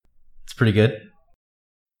It's pretty good.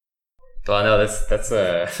 Well, no, that's that's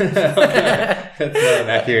not an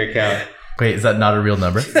accurate count. Wait, is that not a real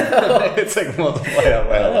number? It's like multiplied out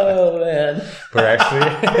by 11. Oh man, We're actually.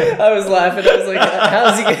 I was laughing. I was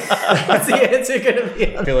like, what's the answer gonna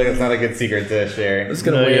be? I feel like it's not a good secret to share. It's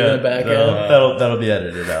gonna wait in the back end. That'll be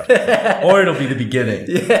edited out, or it'll be the beginning.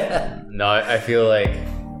 Yeah. No, I feel like.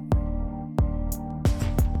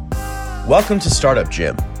 Welcome to Startup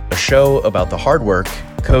Gym, a show about the hard work,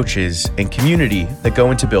 coaches, and community that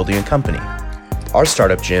go into building a company. Our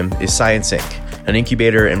startup gym is Science Inc., an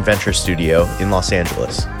incubator and venture studio in Los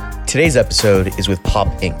Angeles. Today's episode is with Pop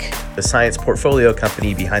Inc., the science portfolio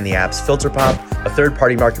company behind the apps FilterPop, a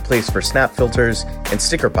third-party marketplace for snap filters, and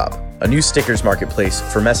StickerPop, a new stickers marketplace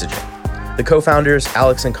for messaging. The co-founders,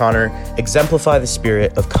 Alex and Connor, exemplify the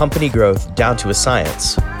spirit of company growth down to a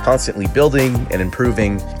science, constantly building and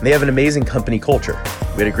improving, and they have an amazing company culture.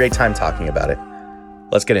 We had a great time talking about it.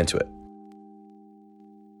 Let's get into it.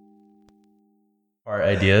 Our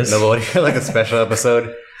ideas. No, but what if like a special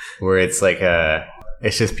episode where it's like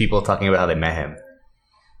it's just people talking about how they met him.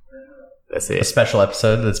 That's A it. special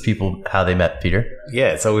episode that's people how they met Peter. Yeah,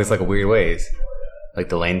 it's always like weird ways, like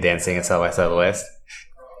the lane dancing in South by Southwest.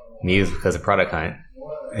 Me was because of Product Hunt,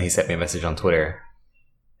 and he sent me a message on Twitter.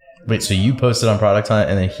 Wait, so you posted on Product Hunt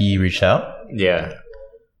and then he reached out? Yeah,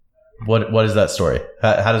 What is that story?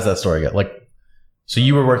 How does that story go? Like, so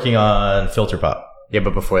you were working on FilterPop. yeah,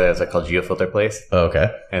 but before that, it was like called GeoFilter Place, Oh,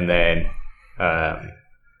 okay. and then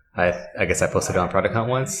I guess I posted it on Product Hunt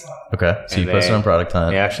once. Okay. So And you posted then- on Product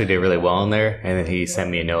Hunt. It actually did really well in there, and then he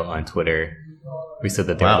sent me a note on Twitter. We said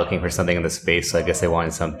that they Wow. were looking for something in the space, so I guess they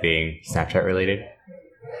wanted something Snapchat related.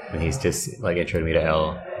 And he's just like introed me to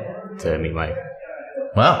L to meet Mike.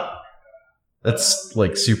 Wow. That's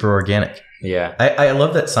like super organic. Yeah, I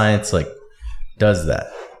love that science like does that.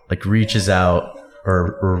 Like reaches out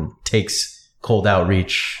or takes cold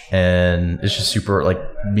outreach, and it's just super like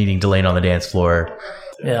meeting Delane on the dance floor.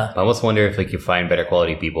 Yeah. I almost wonder if like you find better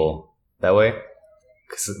quality people that way,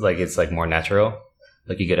 because like it's like more natural.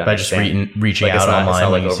 Like you get By just reaching like, out it's not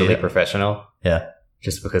online when like you see overly it. professional. Yeah.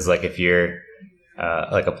 Just because like if you're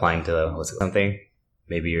like applying to something,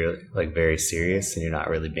 maybe you're like very serious and you're not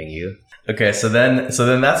really being you. Okay, so then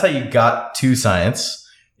that's how you got to science.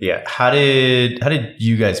 Yeah. How did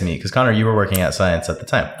you guys meet? Because Connor, you were working at science at the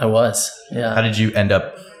time. I was. Yeah. How did you end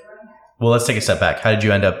up? Well, let's take a step back. How did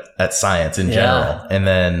you end up at science in general? And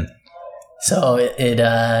then So it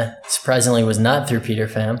surprisingly was not through Peter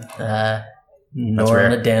Pham, nor rare.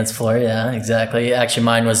 on a dance floor. Yeah, exactly. Actually,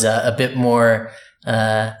 mine was a bit more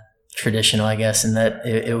traditional, I guess, in that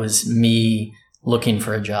it was me looking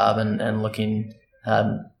for a job and looking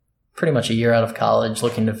pretty much a year out of college,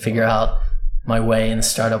 looking to figure out my way in the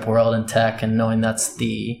startup world and tech, and knowing that's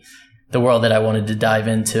the world that I wanted to dive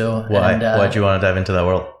into. why? And, Why'd you want to dive into that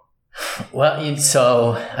world? Well,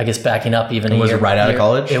 so I guess backing up even a Was year. it right out of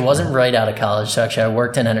college? It wasn't right out of college. So actually, I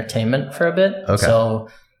worked in entertainment for a bit. Okay. So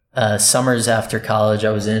summers after college,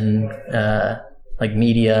 I was in like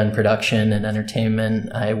media and production and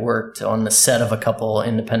entertainment. I worked on the set of a couple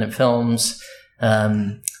independent films.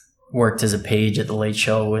 Worked as a page at the Late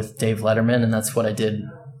Show with Dave Letterman, and that's what I did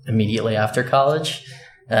immediately after college.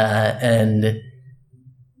 And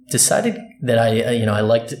decided that I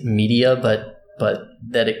liked media, but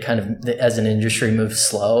that it kind of, as an industry, moved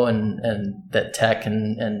slow, and that tech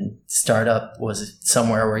and startup was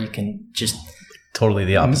somewhere where you can just Totally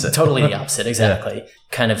the opposite. Totally the opposite, exactly. Yeah.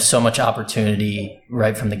 Kind of so much opportunity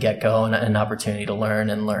right from the get-go, and an opportunity to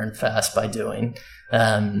learn fast by doing.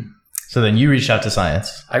 So then you reached out to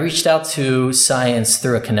science. I reached out to science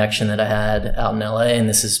through a connection that I had out in LA, and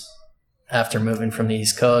this is after moving from the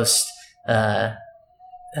East Coast.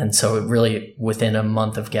 And so really within a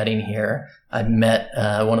month of getting here, I met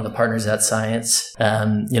one of the partners at Science.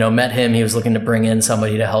 Met him. He was looking to bring in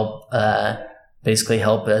somebody to help, basically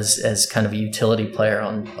help as kind of a utility player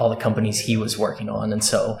on all the companies he was working on. And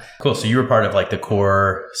so Cool. So you were part of like the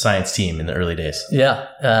core science team in the early days. yeah,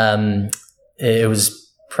 it was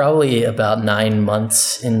probably about 9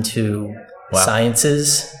 months into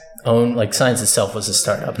Science's own, like Science itself was a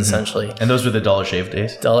startup essentially. And those were the Dollar Shave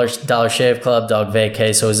days? Dollar Shave Club, Dog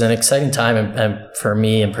Vacay. So it was an exciting time, and for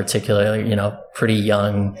me in particular, pretty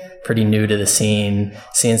young, pretty new to the scene,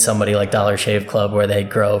 seeing somebody like Dollar Shave Club where they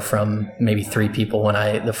grow from maybe 3 people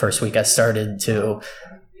the first week I started to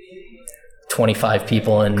 25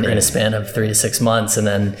 people in a span of 3 to 6 months, and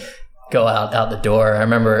then go out the door. I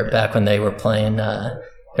remember back when they were playing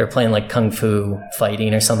like Kung Fu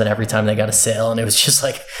fighting or something every time they got a sale, and it was just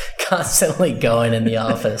like constantly going in the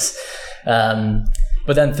office.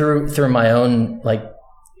 But then through my own like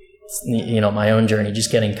my own journey,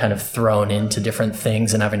 just getting kind of thrown into different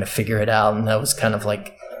things and having to figure it out. And that was kind of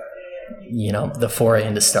like, the foray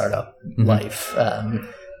into startup life,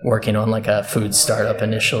 working on like a food startup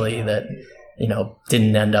initially that,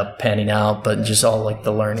 didn't end up panning out, but just all like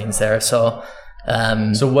the learnings there. So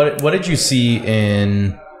what did you see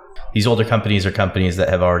in these older companies or companies that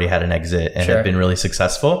have already had an exit and have been really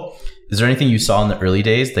successful? Is there anything you saw in the early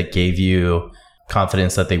days that gave you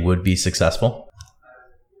confidence that they would be successful?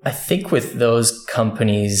 I think with those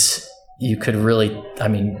companies, you could really,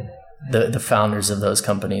 the founders of those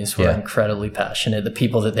companies were incredibly passionate. The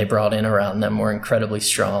people that they brought in around them were incredibly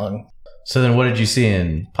strong. So then what did you see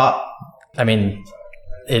in Pop?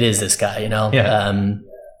 It is this guy, Yeah.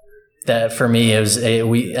 That for me, it was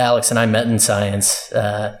Alex and I met in science.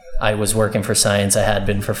 I was working for science. I had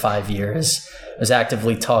been for 5 years. I was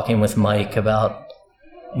actively talking with Mike about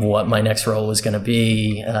what my next role was going to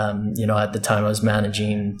be. At the time I was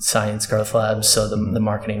managing Science Growth Labs, so the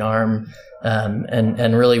marketing arm,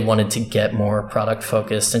 and really wanted to get more product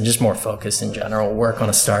focused and just more focused in general, work on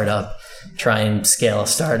a startup, try and scale a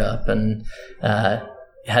startup. And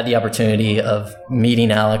had the opportunity of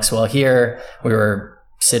meeting Alex while here. We were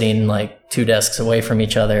sitting like 2 desks away from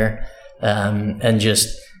each other, and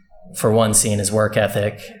just for one, seeing his work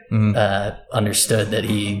ethic, understood that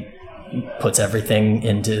he puts everything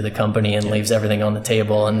into the company and leaves everything on the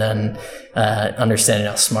table, and then understanding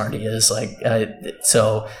how smart he is.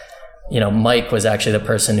 Mike was actually the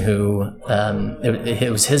person who,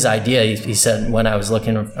 it was his idea. He said, when I was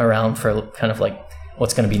looking around for kind of like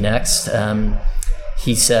what's going to be next,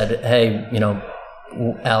 he said, hey,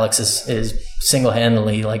 Alex is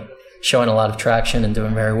single-handedly like showing a lot of traction and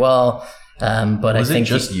doing very well. But was I think it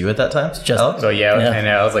just you at that time? Just Alex? So and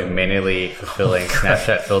I was like manually fulfilling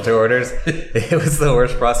Snapchat filter orders. It was the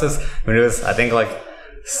worst process.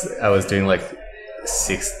 I was doing like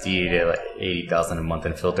 60 to like 80,000 a month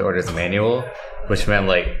in filter orders manual, which meant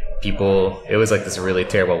like it was like this really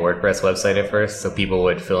terrible WordPress website at first. So people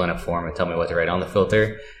would fill in a form and tell me what to write on the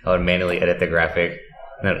filter. I would manually edit the graphic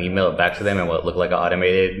and then email it back to them, and what looked like an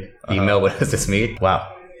automated email, but it was just me.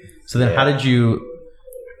 Wow. So then how did you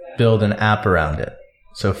build an app around it?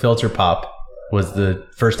 So Filter Pop was the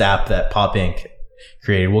first app that Pop Inc.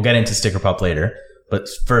 created. We'll get into Sticker Pop later, but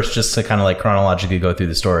first, just to kind of like chronologically go through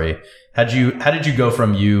the story, how did you go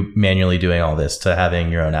from you manually doing all this to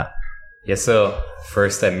having your own app? Yeah, so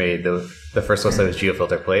first I made the first website was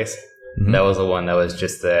GeoFilter Place. That was the one that was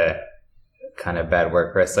just a kind of bad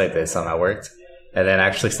WordPress site that somehow worked. And then I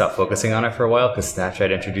actually stopped focusing on it for a while because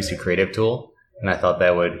Snapchat introduced a creative tool, and I thought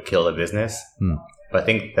that would kill the business. But I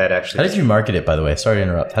think that actually... How did you market it, by the way? Sorry to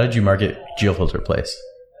interrupt. How did you market GeoFilter Place?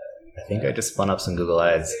 I think I just spun up some Google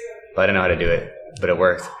ads, but I didn't know how to do it, but it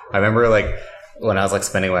worked. I remember like when I was like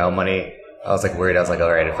spending my own money, I was like worried. I was like,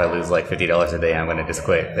 all right, if I lose like $50 a day, I'm going to just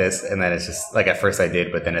quit this. And then it's just like, at first I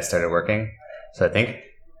did, but then it started working. So I think,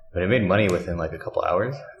 but it made money within like a couple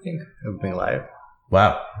hours, I think, of being live.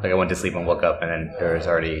 Wow. Like I went to sleep and woke up and then there was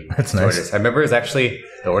already That's nice. orders. I remember it was actually,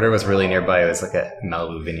 the order was really nearby. It was like a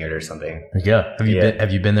Malibu vineyard or something. Yeah.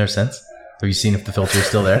 Have you been there since? Have you seen if the filter is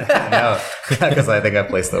still there? No, because I think I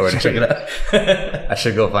placed the order. Check it out. I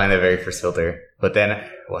should go find the very first filter. But then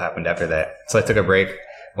what happened after that? So I took a break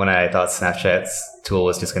when I thought Snapchat's tool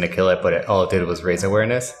was just going to kill it, but all it did was raise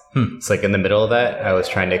awareness. So like in the middle of that, I was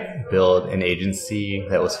trying to build an agency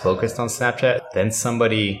that was focused on Snapchat. Then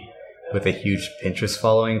somebody with a huge Pinterest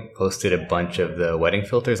following posted a bunch of the wedding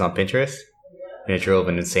filters on Pinterest, and it drove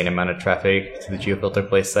an insane amount of traffic to the GeoFilter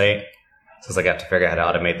Place site. So it's like, I have to figure out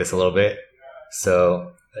how to automate this a little bit.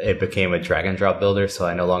 So it became a drag and drop builder. So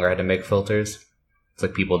I no longer had to make filters. It's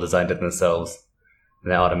like people designed it themselves,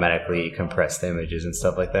 and they automatically compressed the images and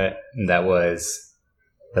stuff like that. And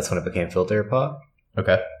that's when it became Filter Pop.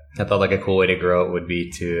 Okay. I thought like a cool way to grow it would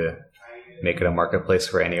be to make it a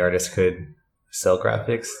marketplace where any artist could sell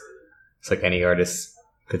graphics. It's like any artist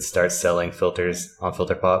could start selling filters on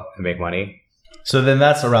Filter Pop and make money. So then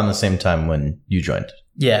that's around the same time when you joined.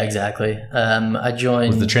 Yeah, exactly. I joined...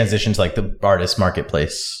 Was the transition to like the artist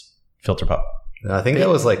marketplace Filter Pop? I think that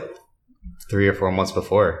was like 3 or 4 months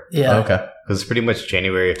before. Yeah. Oh, okay. Because pretty much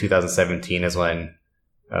January of 2017 is when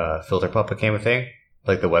Filter Pop became a thing,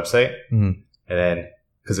 like the website. And then,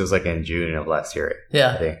 because it was like in June of last year.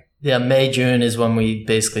 Yeah. I think. Yeah, May, June is when we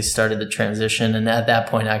basically started the transition. And at that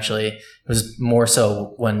point, actually, it was more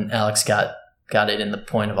so when Alex got it in the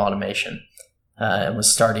point of automation. And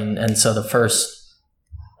was starting. And so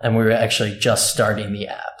and we were actually just starting the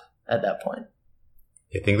app at that point.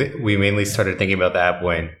 I think that we mainly started thinking about the app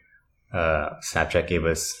when Snapchat gave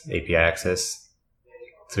us API access.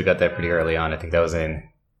 So we got that pretty early on. I think that was in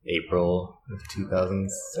April of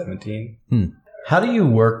 2017. How do you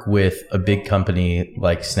work with a big company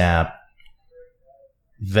like Snap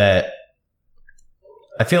that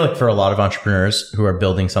I feel like for a lot of entrepreneurs who are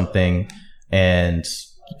building something and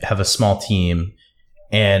have a small team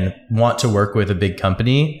and want to work with a big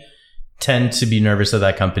company tend to be nervous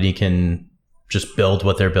that company can just build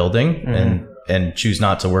what they're building and choose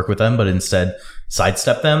not to work with them, but instead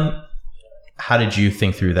sidestep them. How did you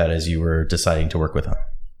think through that as you were deciding to work with them?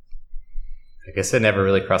 I guess it never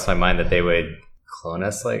really crossed my mind that they would clone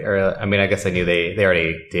us. I guess I knew they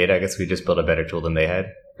already did. I guess we just built a better tool than they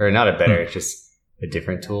had. Or not a better, it's just a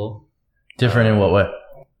different tool. Different in what way?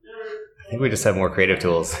 I think we just have more creative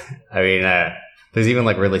tools. I mean, there's even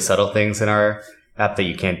like really subtle things in our app that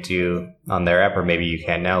you can't do on their app, or maybe you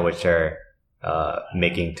can now, which are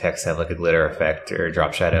making text have like a glitter effect or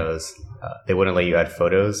drop shadows. They wouldn't let you add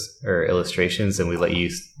photos or illustrations, and we let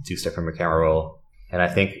you do stuff from a camera roll. And I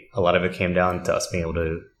think a lot of it came down to us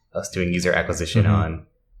doing user acquisition on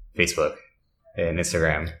Facebook and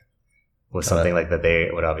Instagram was something like that they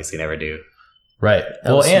would obviously never do. Right.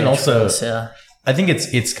 Well, and also, I think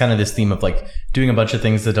it's kind of this theme of like doing a bunch of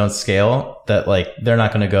things that don't scale, that like they're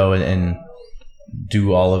not going to go and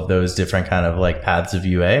do all of those different kind of like paths of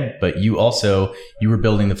UA, but you were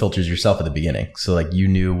building the filters yourself at the beginning. So like you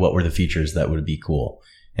knew what were the features that would be cool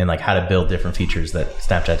and like how to build different features that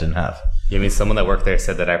Snapchat didn't have. Yeah, I mean, someone that worked there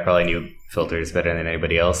said that I probably knew filters better than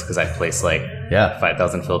anybody else because I placed like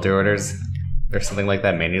 5,000 filter orders or something like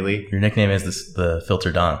that manually. Your nickname is the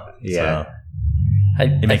Filter Don. Yeah. So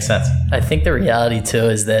it makes sense. I think the reality too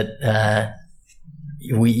is that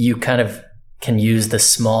you kind of can use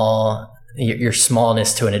your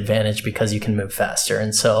smallness to an advantage because you can move faster.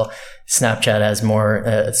 And so Snapchat has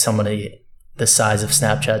more, somebody the size of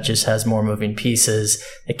Snapchat just has more moving pieces.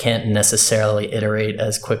 It can't necessarily iterate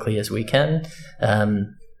as quickly as we can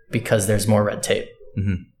because there's more red tape.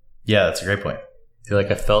 Mm-hmm. Yeah, that's a great point. I feel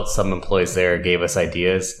like I felt some employees there gave us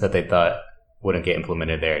ideas that they thought wouldn't get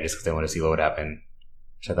implemented there just because they wanted to see what would happen,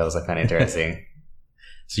 which I thought was like kind of interesting.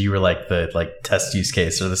 So you were like the test use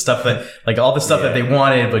case or the stuff that like all the stuff that they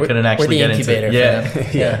wanted but couldn't actually get into.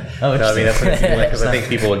 Yeah. Oh, no, I mean, that's what it seemed like, because I think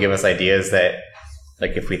people would give us ideas that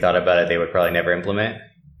like if we thought about it, they would probably never implement.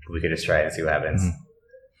 We could just try it and see what happens. Mm-hmm.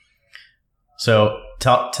 So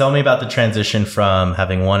tell me about the transition from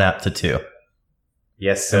having one app to two.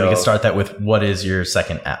 Yes. So and we can start that with what is your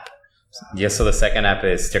second app? Yes. So the second app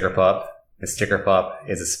is Sticker Pop. And Sticker Pop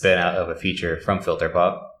is a spin out of a feature from Filter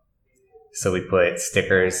Pop. So we put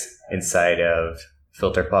stickers inside of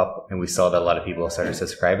Filter Pop, and we saw that a lot of people started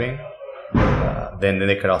subscribing. Then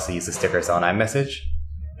they could also use the stickers on iMessage.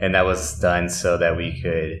 And that was done so that we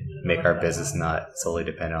could make our business not solely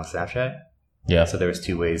dependent on Snapchat. Yeah. So there was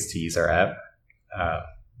 2 ways to use our app.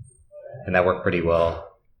 And that worked pretty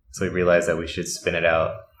well. So we realized that we should spin it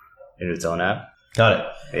out into its own app. Got it.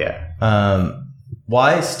 Yeah.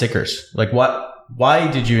 Why stickers? Like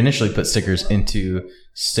why did you initially put stickers into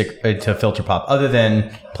Filter Pop other than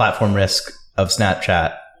platform risk of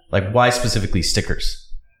Snapchat? Like why specifically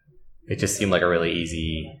stickers? It just seemed like a really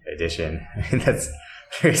easy addition.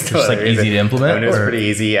 There's just like easy to implement. I mean, it was pretty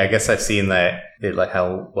easy. I guess I've seen that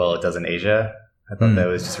how well it does in Asia. I thought that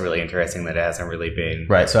was just really interesting that it hasn't really been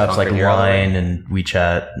right. So apps like Line and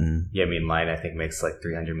WeChat and I mean Line I think makes like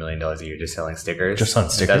 $300 million a year just selling stickers. Just on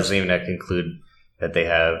stickers. That doesn't even include that they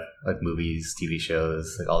have like movies, TV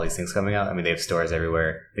shows, like all these things coming out. I mean they have stores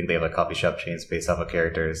everywhere. I think they have like coffee shop chains based off of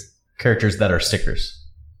characters that are stickers.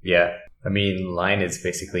 Yeah, I mean Line is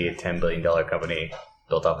basically a $10 billion company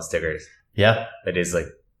built off of stickers. Yeah. That is like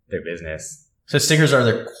their business. So stickers are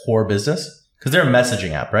their core business? Because they're a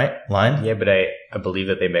messaging app, right? Line? Yeah, but I believe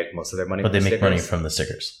that they make most of their money from the stickers. But they make money from the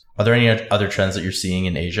stickers. Are there any other trends that you're seeing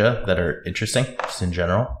in Asia that are interesting, just in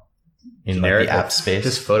general? In like the app space?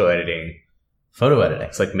 Just photo editing. Photo editing.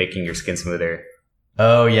 It's like making your skin smoother.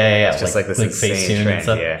 Oh, yeah. It's just like this insane trend.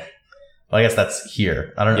 Yeah. Well, I guess that's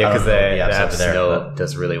here. I don't know. Yeah, because the app over there, Snow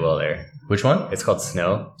does really well there. Which one? It's called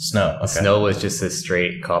Snow. Snow. Okay. Snow was just a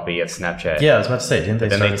straight copy of Snapchat. Yeah, I was about to say, didn't they?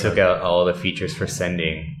 But then they took out all the features for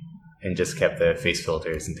sending and just kept the face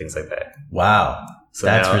filters and things like that. Wow. So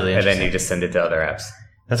that's really interesting. And then you just send it to other apps.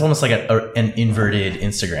 That's almost like an inverted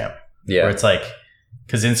Instagram. Yeah. Where it's like,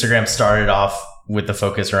 because Instagram started off with the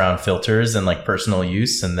focus around filters and like personal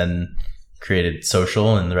use and then created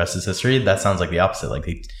social and the rest is history. That sounds like the opposite. Like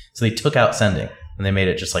they took out sending and they made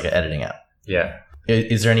it just like an editing app. Yeah.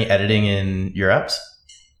 Is there any editing in your apps?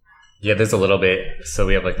 Yeah, there's a little bit. So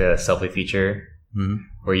we have like the selfie feature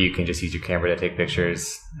where you can just use your camera to take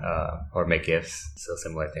pictures or make GIFs. So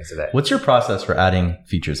similar things to that. What's your process for adding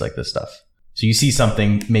features like this stuff? So you see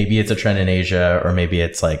something, maybe it's a trend in Asia, or maybe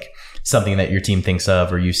it's like something that your team thinks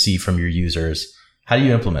of, or you see from your users. How do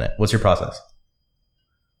you implement it? What's your process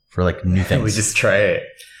for like new things? We just try it.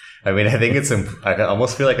 I mean, I think I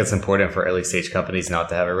almost feel like it's important for early stage companies not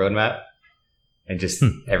to have a roadmap and just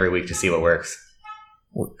every week to see what works.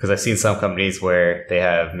 Because I've seen some companies where they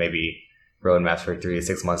have maybe roadmaps for 3 to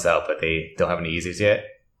 6 months out, but they don't have any users yet.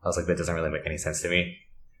 I was like, that doesn't really make any sense to me.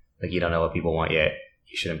 Like, you don't know what people want yet.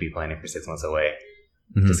 You shouldn't be planning for 6 months away.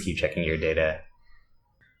 Just keep checking your data.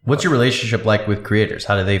 What's your relationship like with creators?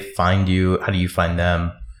 How do they find you? How do you find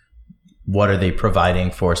them? What are they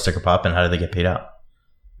providing for Sticker Pop, and how do they get paid out?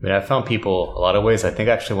 I mean, I've found people a lot of ways. I think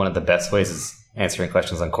actually one of the best ways is answering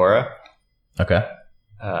questions on Quora. Okay.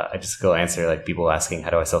 I just go answer like people asking, how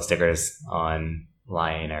do I sell stickers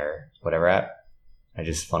online or whatever app? I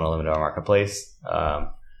just funnel them into our marketplace.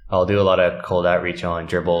 I'll do a lot of cold outreach on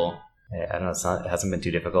Dribbble. I don't know, it hasn't been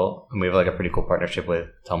too difficult. And we have like a pretty cool partnership with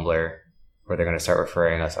Tumblr where they're going to start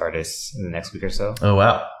referring us artists in the next week or so. Oh,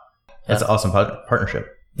 wow. That's an awesome partnership.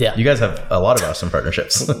 Yeah. You guys have a lot of awesome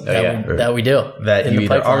partnerships. That we do. That you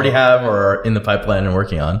either already have or are in the pipeline and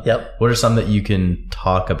working on. Yep. What are some that you can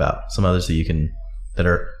talk about? Some others that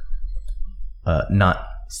are not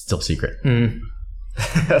still secret?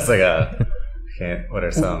 That's like what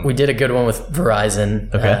are some? We did a good one with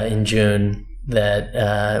Verizon in June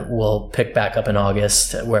that we'll pick back up in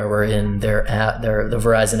August, where we're in their app, the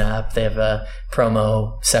Verizon app. They have a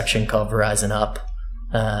promo section called Verizon Up,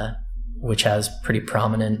 which has pretty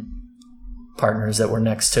prominent partners that we're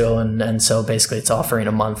next to. And so basically it's offering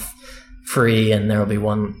a month free, and there will be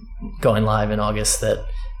one going live in August that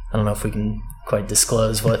I don't know if we can quite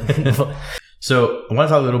disclose what. So I want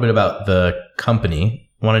to talk a little bit about the company.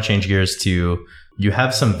 I want to change gears to, you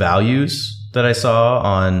have some values that I saw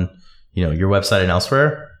on, your website and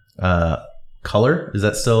elsewhere. Color, is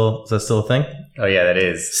that still a thing? Oh yeah, that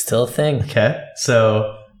is still a thing. Okay.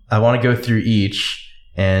 So I want to go through each,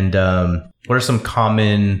 and what are some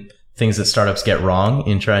common things that startups get wrong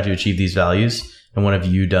in trying to achieve these values, and what have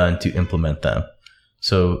you done to implement them?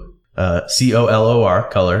 So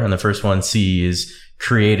COLOR, color, and the first one, C, is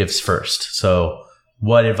creatives first. So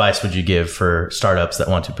what advice would you give for startups that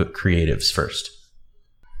want to put creatives first?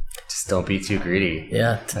 Just don't be too greedy.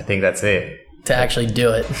 Yeah. I think that's it. To actually do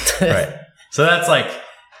it. Right. So that's like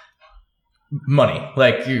money.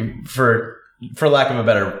 Like for lack of a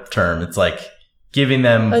better term, it's like giving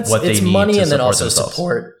them what they need money, to and then support also themselves.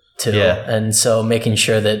 Support too. Yeah. And so making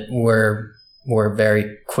sure that we're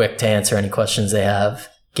very quick to answer any questions they have,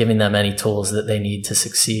 giving them any tools that they need to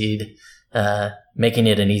succeed, making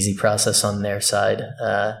it an easy process on their side,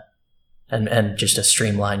 and just a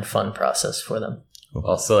streamlined, fun process for them.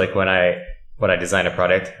 Also, like when I design a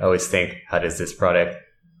product, I always think, how does this product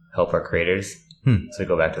help our creators? So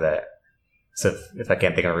go back to that. So if I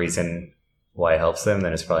can't think of a reason why it helps them,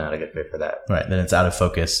 then it's probably not a good fit for that. Right. Then it's out of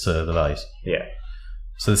focus to the values. Yeah.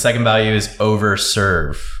 So the second value is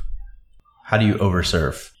overserve. How do you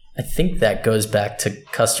overserve? I think that goes back to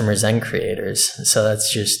customers and creators. So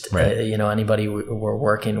that's just, anybody we're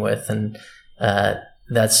working with. And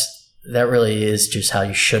that really is just how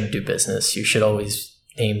you should do business. You should always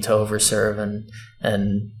aim to overserve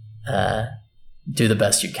and do the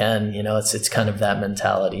best you can. It's kind of that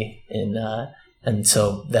mentality. And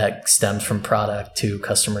so that stems from product to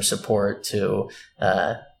customer support to,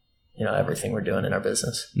 everything we're doing in our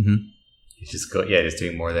business. Mm-hmm. You just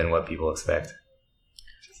doing more than what people expect.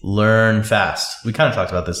 Learn fast. We kind of talked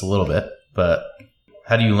about this a little bit, but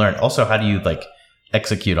how do you learn? Also, how do you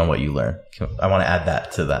execute on what you learn? I want to add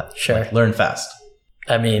that to that. Sure. Learn fast.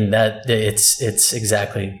 I mean, that it's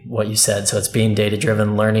exactly what you said. So it's being data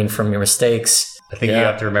driven, learning from your mistakes. I think you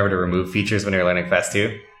have to remember to remove features when you're learning fast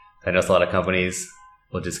too. I know a lot of companies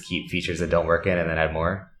will just keep features that don't work in and then add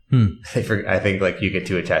more. I think you get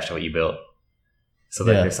too attached to what you built. So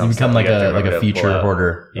there's some you become like a feature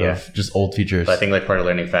hoarder of just old features. But I think part of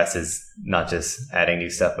learning fast is not just adding new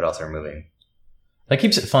stuff, but also removing. That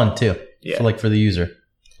keeps it fun too. Yeah. For the user.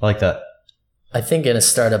 I like that. I think in a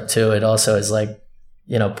startup too, it also is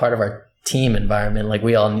part of our team environment. Like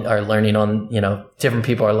we all are learning on, different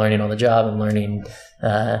people are learning on the job and learning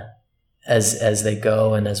as they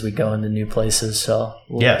go and as we go into new places. So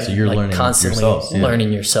so you're learning constantly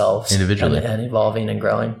learning yourselves individually and evolving and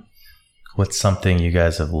growing. What's something you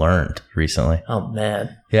guys have learned recently? Oh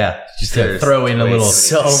man. Yeah. Just to throw in a little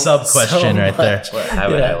sub question right there. What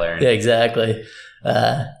haven't I learned? Yeah, exactly.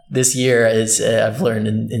 This year I've learned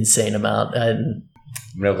an insane amount. I've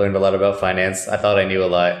learned a lot about finance. I thought I knew a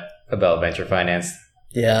lot about venture finance.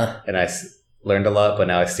 Yeah. And I learned a lot, but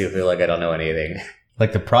now I still feel like I don't know anything.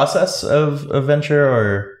 Like the process of venture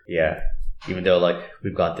or? Yeah. even though like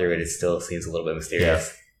we've gone through it, it still seems a little bit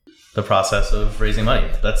mysterious. The process of raising money.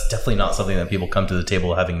 That's definitely not something that people come to the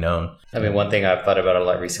table having known. I mean, one thing I've thought about a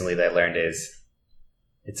lot recently that I learned is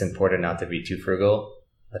it's important not to be too frugal.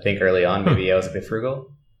 I think early on, maybe I was a bit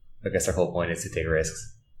frugal. I guess our whole point is to take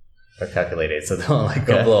risks or calculate it. So don't like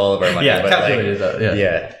go blow all of our money. Yeah, but calculated like,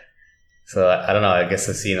 yeah. So I don't know. I guess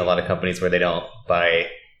I've seen a lot of companies where they don't buy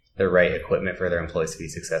the right equipment for their employees to be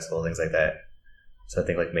successful, things like that. So I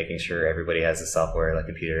think like making sure everybody has the software, like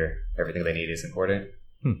computer, everything they need is important.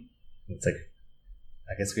 It's like,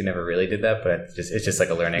 I guess we never really did that, but it's just like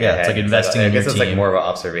a learning. Yeah, it's like investing in your team. I guess it's like more of an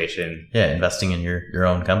observation. Yeah, investing in your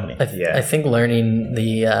own company. I think learning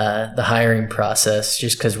the hiring process,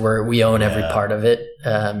 just because we own every part of it.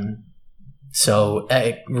 So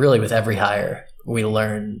really with every hire, you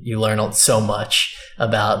learn so much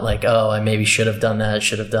about like, oh, I maybe should have done that. I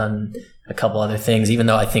should have done a couple other things, even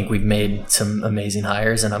though I think we've made some amazing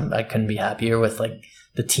hires and I couldn't be happier with like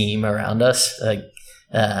the team around us. Like,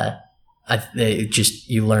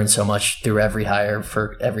 you learn so much through every hire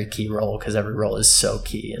for every key role, because every role is so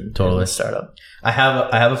key in a startup. I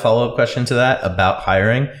have a follow-up question to that about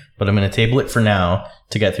hiring, but I'm going to table it for now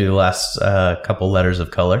to get through the last couple letters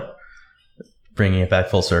of color, bringing it back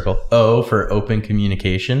full circle. O for open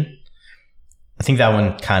communication. I think that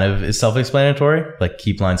one kind of is self-explanatory, like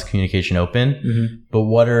keep lines of communication open. Mm-hmm. But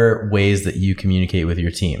what are ways that you communicate with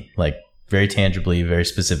your team? Like very tangibly, very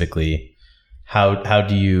specifically. How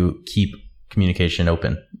do you keep communication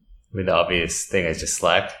open? I mean, the obvious thing is just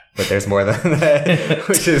Slack, but there's more than that,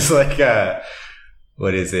 which is like,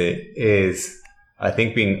 what is it? Is I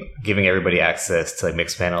think giving everybody access to like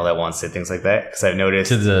Mixpanel at once and things like that. Because I've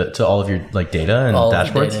noticed to all of your like data and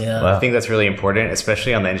dashboards. Data, yeah. Wow. I think that's really important,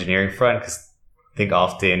 especially on the engineering front, because I think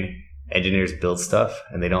often engineers build stuff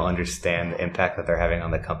and they don't understand the impact that they're having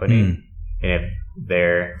on the company. And if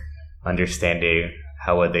they're understanding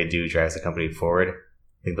how what they do drives the company forward,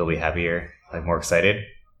 I think they'll be happier, like more excited.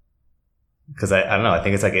 Because I don't know, I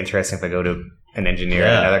think it's like interesting if I go to an engineer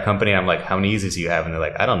at another company, I'm like, how many users do you have? And they're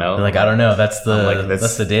like, I don't know. They're like, I don't know. That's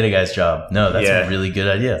the data guy's job. No, that's a really good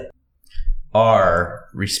idea. R,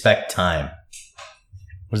 respect time.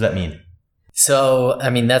 What does that mean? So, I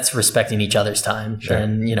mean, that's respecting each other's time. Sure.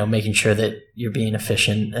 And, making sure that you're being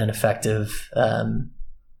efficient and effective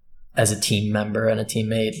as a team member and a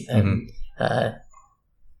teammate. And,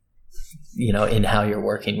 in how you're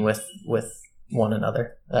working with one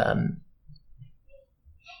another. I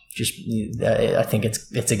think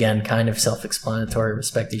it's again kind of self-explanatory.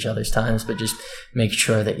 Respect each other's times, but just make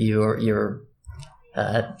sure that you're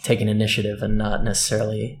taking initiative and not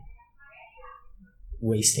necessarily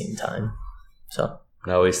wasting time. So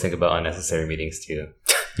I always think about unnecessary meetings too.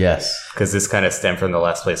 Yes, because this kind of stemmed from the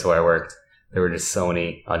last place where I worked. There were just so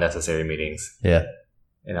many unnecessary meetings. Yeah,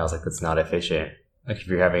 and I was like, that's not efficient. Like if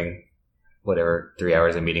you're having 3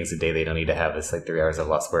 hours of meetings a day, they don't need to have this like 3 hours of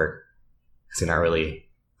lost work, because you're not really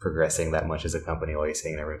progressing that much as a company while you're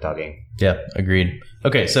sitting there talking. Yeah, agreed.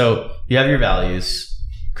 Okay, so you have your values: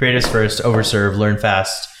 create us first, overserve, learn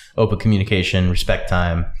fast, open communication, respect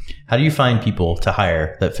time. How do you find people to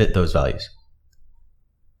hire that fit those values?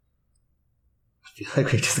 I feel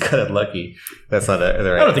like we just got lucky. That's not the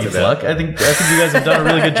right. I don't think it's luck. I think you guys have done a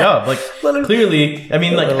really good job. Like clearly, I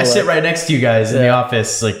mean, like I sit right next to you guys in the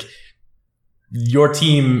office. Like your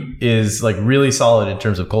team is like really solid in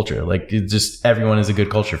terms of culture. Like it just everyone is a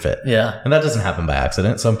good culture fit. Yeah, and that doesn't happen by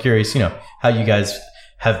accident. So I'm curious, how you guys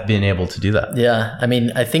have been able to do that. Yeah, I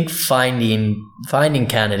mean, I think finding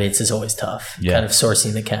candidates is always tough. Yeah. Kind of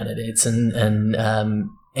sourcing the candidates and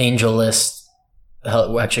AngelList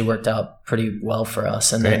actually worked out pretty well for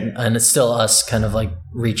us, and it's still us kind of like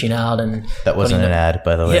reaching out and that wasn't an ad,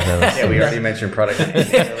 by the way. Yeah, we already mentioned Product 9.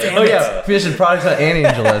 Oh yeah, we mentioned Product 9 and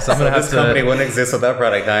AngelList. I'm gonna have this company wouldn't exist without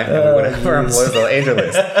Product 9, and we wouldn't have our employees without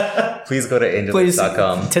AngelList. Please go to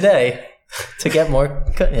AngelList.com today to get more.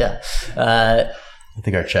 I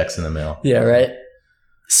think our check's in the mail. Yeah, right.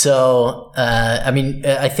 So, I mean,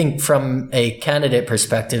 I think from a candidate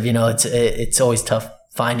perspective, it's always tough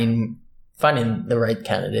finding the right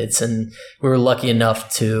candidates, and we were lucky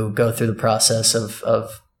enough to go through the process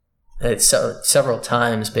of several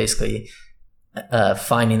times, basically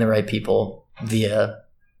finding the right people via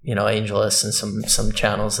AngelList and some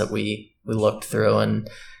channels that we looked through, and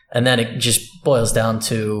then it just boils down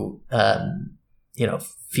to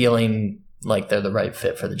feeling like they're the right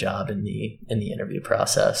fit for the job in the interview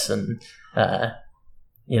process, and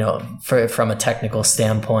from a technical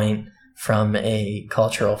standpoint, from a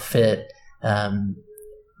cultural fit.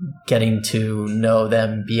 Getting to know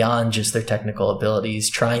them beyond just their technical abilities,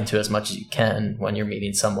 trying to as much as you can when you're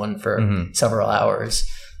meeting someone for several hours,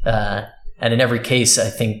 and in every case, I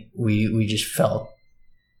think we just felt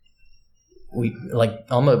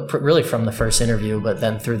almost really from the first interview, but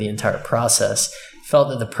then through the entire process, felt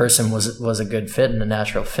that the person was a good fit and a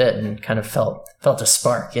natural fit, and kind of felt a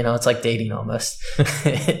spark. It's like dating almost. I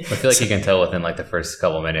feel like you can tell within like the first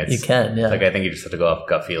couple minutes. You can, yeah. Like I think you just have to go off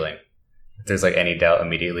gut feeling. If there's like any doubt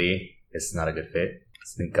immediately, it's not a good fit.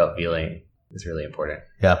 I think gut feeling is really important.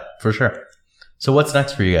 Yeah, for sure. So what's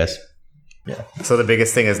next for you guys? Yeah. So the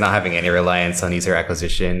biggest thing is not having any reliance on user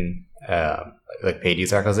acquisition, like paid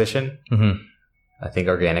user acquisition. Mm-hmm. I think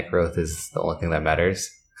organic growth is the only thing that matters.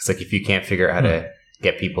 It's like if you can't figure out how to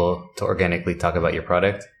get people to organically talk about your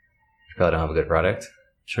product, you probably don't have a good product.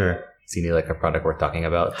 Sure. So you need like a product worth talking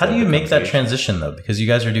about. How do you make that transition though? Because you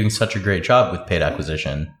guys are doing such a great job with paid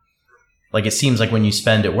acquisition. Like it seems like when you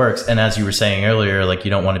spend, it works. And as you were saying earlier, like you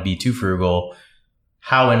don't want to be too frugal.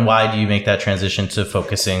 How and why do you make that transition to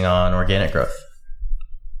focusing on organic growth?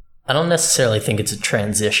 I don't necessarily think it's a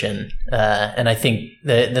transition. And I think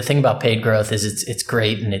the thing about paid growth is it's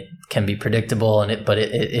great and it can be predictable, but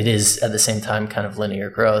it is at the same time kind of linear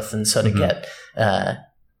growth. And so to get,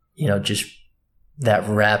 just that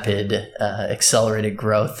rapid, accelerated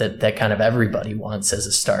growth that kind of everybody wants as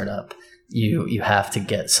a startup, you have to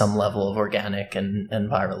get some level of organic and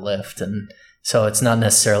viral lift. And so it's not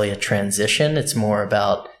necessarily a transition. It's more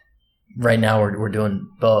about right now we're doing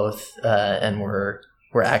both, and we're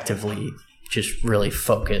actively just really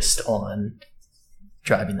focused on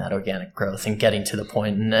driving that organic growth and getting to the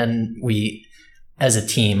point. And we, as a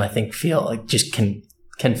team, I think feel like just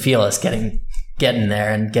can feel us getting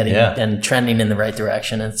there and getting and trending in the right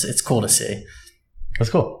direction. It's cool to see.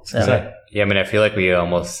 That's cool. Yeah, I mean, I feel like we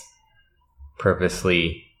almost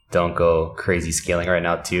purposely don't go crazy scaling right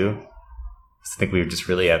now too. I think we just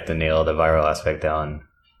really have to nail the viral aspect down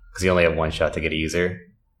because you only have one shot to get a user.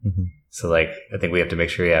 Mm-hmm. So like, I think we have to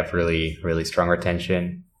make sure we have really, really strong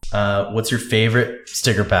retention. What's your favorite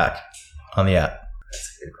sticker pack on the app?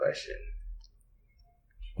 That's a good question.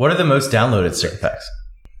 What are the most downloaded sticker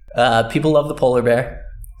packs? People love the polar bear.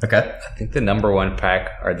 Okay. I think the number one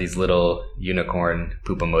pack are these little unicorn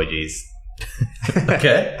poop emojis.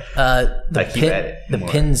 Okay. The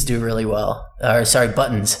pins do really well.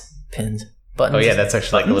 Buttons. Pins. Buttons. Oh yeah, that's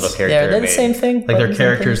actually like a little character. Yeah, they're the same thing. Like they're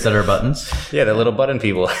characters that are buttons. Yeah, they're little button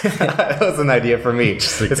people. That was an idea for me.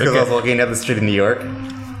 It's because I was walking down the street in New York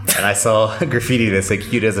and I saw graffiti that said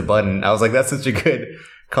 "cute as a button." I was like, that's such a good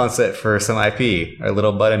concept for some IP. Or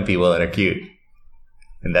little button people that are cute,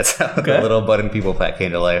 and that's how the little button people pack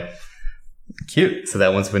came to life. Cute. So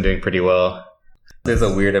that one's been doing pretty well. There's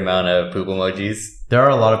a weird amount of poop emojis. There are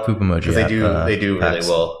a lot of poop emojis. Because they do really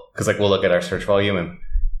well. Because like we'll look at our search volume and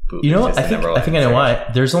poop. You know what? I think I know why.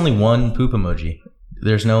 There's only one poop emoji.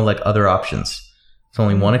 There's no like other options. It's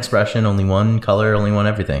only one expression, only one color, only one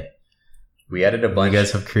everything. We added a bunch. You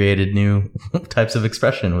guys have created new types of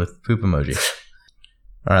expression with poop emoji.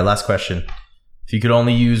 All right, last question. If you could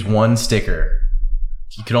only use one sticker,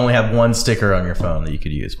 if you could only have one sticker on your phone that you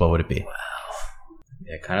could use, what would it be? Wow.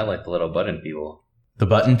 Yeah, kind of like the little button people. The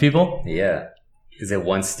button people? Yeah. Is it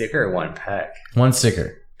one sticker or one pack? One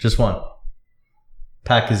sticker. Just one.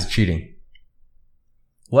 Pack is cheating.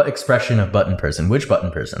 What expression of button person? Which button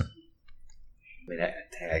person? I mean,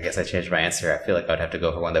 I guess I changed my answer. I feel like I'd have to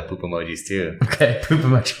go for one of the poop emojis too. Okay, poop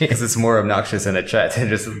emoji. Because it's more obnoxious in a chat than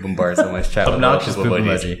just bombard someone's chat. Obnoxious poop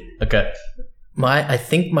emoji. Okay. I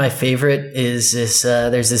think my favorite is this.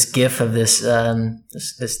 There's this GIF of this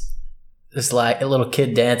like a little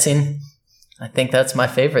kid dancing. I think that's my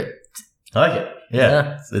favorite. I like it.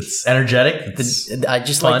 Yeah. It's energetic. I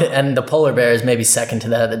just like it. And the polar bear is maybe second to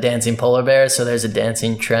that, the dancing polar bear. So there's a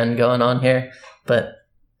dancing trend going on here. But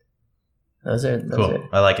those are cool.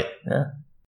 I like it. Yeah.